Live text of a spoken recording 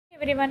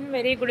Everyone,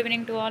 very good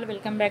evening to all.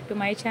 Welcome back to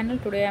my channel.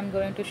 Today I am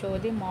going to show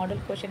the model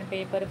question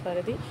paper for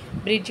the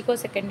Bridge Co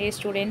second year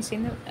students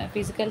in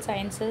physical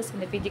sciences, in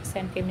the physics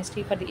and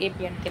chemistry for the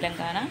AP and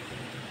Telangana.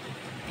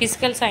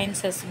 Physical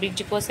sciences,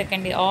 Bridge Co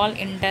second year, all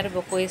inter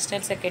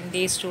vocational second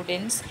year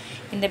students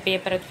in the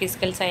paper of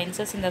physical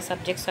sciences in the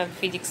subjects of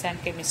physics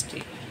and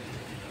chemistry.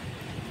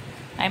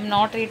 I am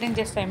not reading,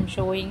 just I am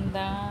showing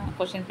the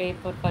question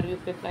paper for you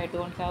people. I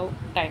don't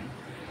have time.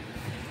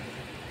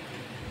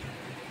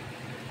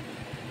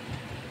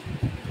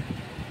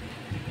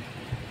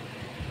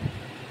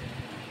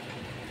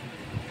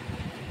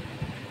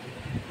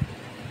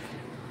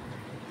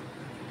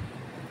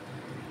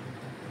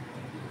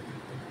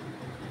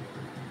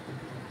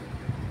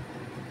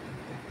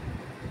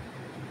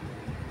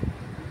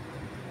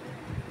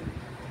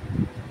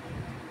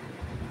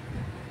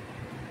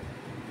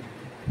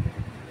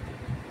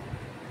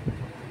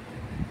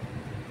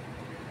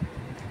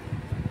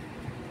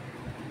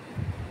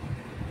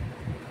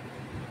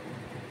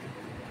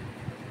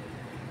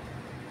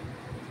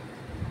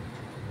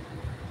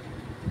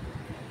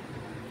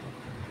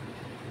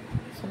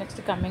 So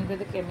next coming to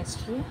the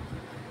chemistry.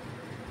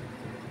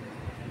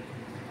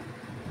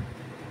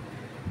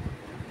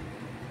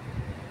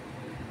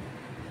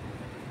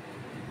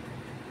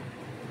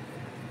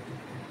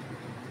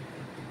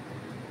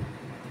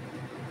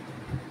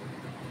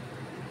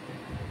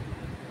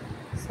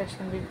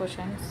 Section B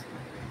questions.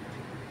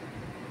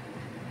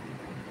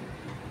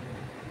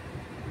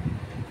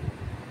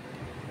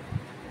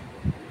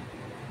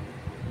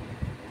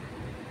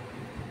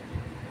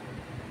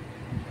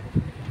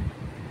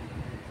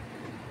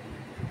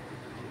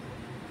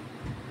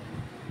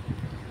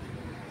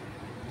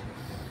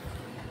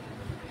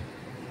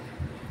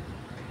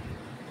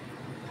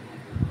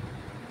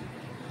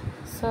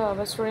 So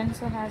our students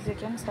has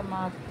written some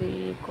of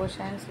the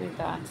questions with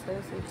the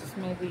answers, which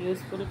may be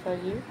useful for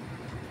you.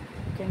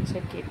 You can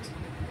check it.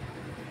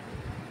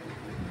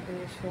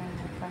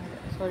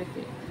 Sorry,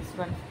 this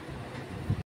one.